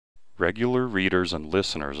Regular readers and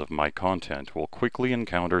listeners of my content will quickly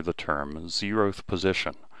encounter the term Zeroth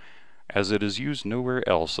Position. As it is used nowhere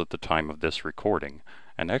else at the time of this recording,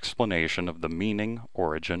 an explanation of the meaning,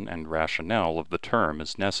 origin, and rationale of the term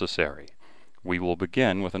is necessary. We will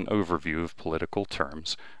begin with an overview of political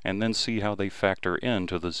terms, and then see how they factor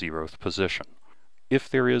into the Zeroth Position. If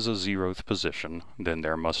there is a Zeroth Position, then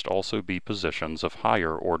there must also be positions of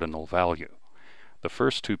higher ordinal value. The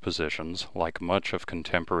first two positions, like much of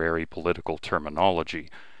contemporary political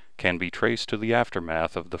terminology, can be traced to the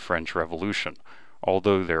aftermath of the French Revolution,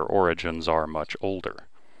 although their origins are much older.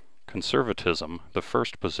 Conservatism, the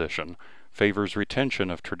first position, favors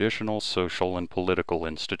retention of traditional social and political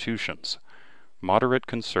institutions. Moderate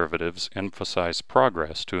conservatives emphasize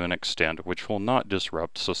progress to an extent which will not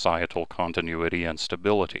disrupt societal continuity and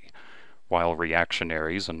stability, while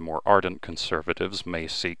reactionaries and more ardent conservatives may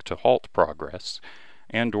seek to halt progress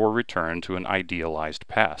and/or return to an idealized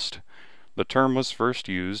past. The term was first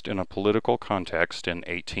used in a political context in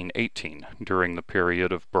 1818, during the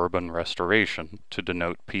period of Bourbon Restoration, to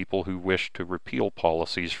denote people who wished to repeal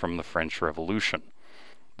policies from the French Revolution.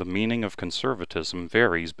 The meaning of conservatism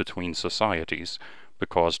varies between societies,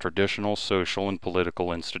 because traditional social and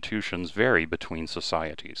political institutions vary between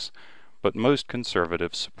societies. But most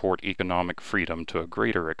conservatives support economic freedom to a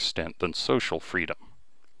greater extent than social freedom.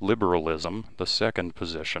 Liberalism, the second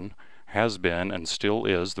position, has been and still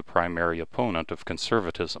is the primary opponent of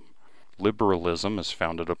conservatism. Liberalism is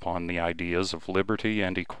founded upon the ideas of liberty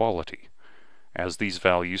and equality. As these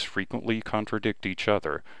values frequently contradict each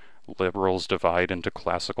other, liberals divide into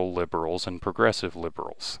classical liberals and progressive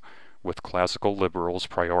liberals, with classical liberals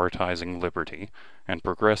prioritizing liberty and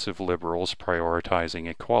progressive liberals prioritizing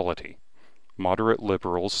equality. Moderate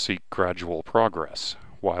liberals seek gradual progress,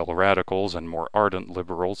 while radicals and more ardent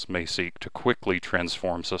liberals may seek to quickly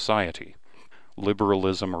transform society.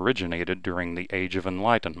 Liberalism originated during the Age of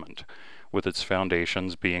Enlightenment, with its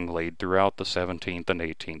foundations being laid throughout the 17th and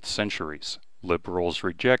 18th centuries. Liberals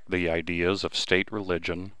reject the ideas of state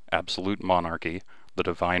religion, absolute monarchy, the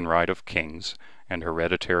divine right of kings, and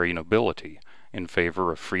hereditary nobility, in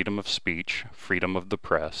favor of freedom of speech, freedom of the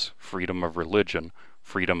press, freedom of religion,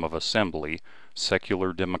 freedom of assembly,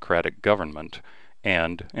 secular democratic government,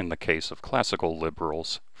 and, in the case of classical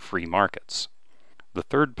liberals, free markets. The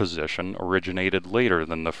third position originated later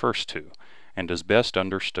than the first two, and is best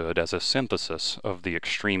understood as a synthesis of the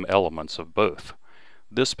extreme elements of both.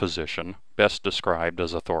 This position, best described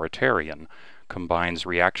as authoritarian, combines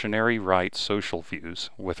reactionary right social views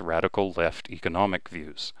with radical left economic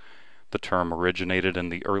views. The term originated in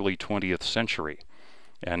the early 20th century,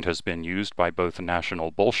 and has been used by both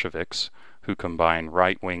national Bolsheviks, who combine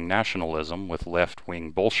right-wing nationalism with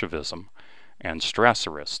left-wing Bolshevism, and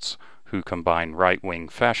Strasserists, who combine right-wing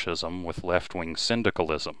fascism with left-wing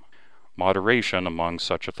syndicalism. Moderation among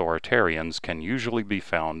such authoritarians can usually be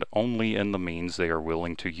found only in the means they are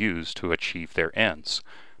willing to use to achieve their ends,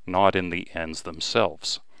 not in the ends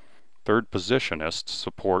themselves. Third positionists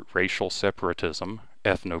support racial separatism,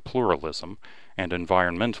 ethno-pluralism, and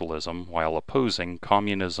environmentalism while opposing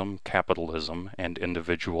communism, capitalism, and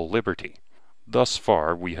individual liberty. Thus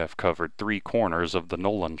far we have covered three corners of the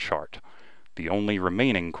Nolan chart. The only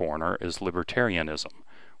remaining corner is libertarianism,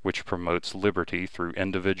 which promotes liberty through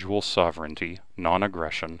individual sovereignty,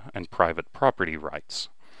 non-aggression, and private property rights.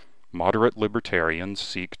 Moderate libertarians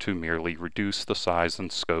seek to merely reduce the size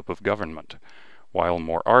and scope of government, while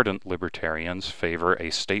more ardent libertarians favor a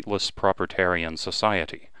stateless proprietarian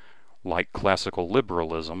society. Like classical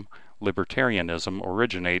liberalism, libertarianism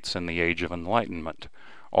originates in the Age of Enlightenment,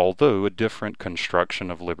 although a different construction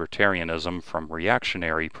of libertarianism from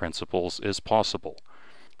reactionary principles is possible.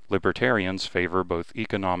 Libertarians favor both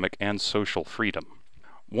economic and social freedom.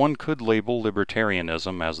 One could label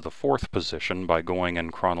libertarianism as the fourth position by going in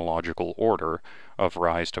chronological order of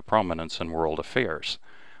rise to prominence in world affairs,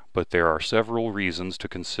 but there are several reasons to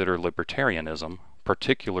consider libertarianism,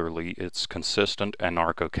 particularly its consistent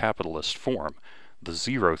anarcho-capitalist form, the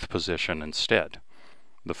Zeroth position instead.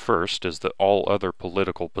 The first is that all other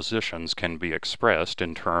political positions can be expressed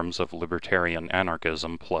in terms of libertarian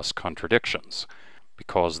anarchism plus contradictions.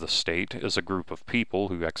 Because the state is a group of people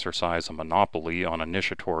who exercise a monopoly on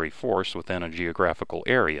initiatory force within a geographical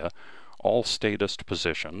area, all statist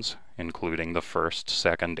positions, including the first,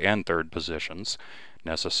 second, and third positions,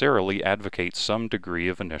 necessarily advocate some degree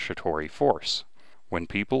of initiatory force. When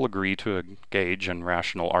people agree to engage in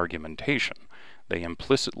rational argumentation, they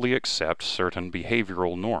implicitly accept certain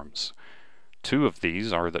behavioral norms. Two of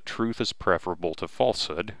these are that truth is preferable to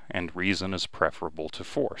falsehood, and reason is preferable to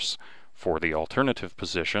force. for the alternative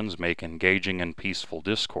positions make engaging in peaceful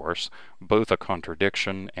discourse both a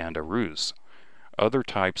contradiction and a ruse. Other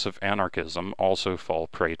types of anarchism also fall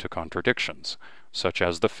prey to contradictions, such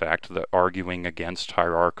as the fact that arguing against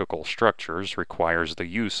hierarchical structures requires the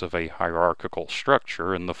use of a hierarchical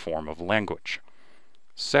structure in the form of language.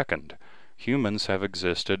 Second, humans have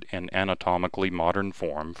existed in anatomically modern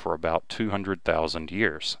form for about 200,000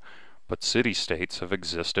 years, but city-states have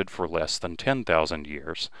existed for less than 10,000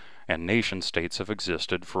 years, and nation-states have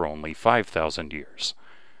existed for only 5,000 years.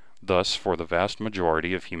 Thus, for the vast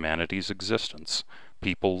majority of humanity's existence,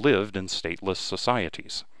 people lived in stateless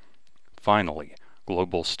societies. Finally,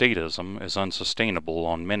 global statism is unsustainable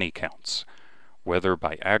on many counts. Whether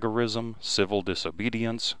by agorism, civil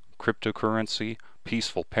disobedience, cryptocurrency,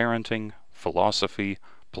 peaceful parenting, philosophy,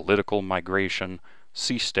 political migration,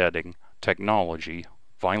 seasteading, technology,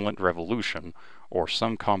 violent revolution, or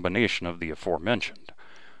some combination of the aforementioned,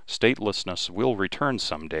 statelessness will return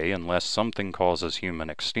someday unless something causes human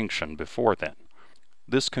extinction before then.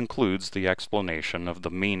 This concludes the explanation of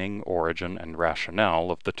the meaning, origin, and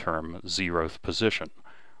rationale of the term Zeroth Position.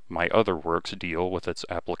 My other works deal with its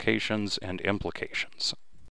applications and implications.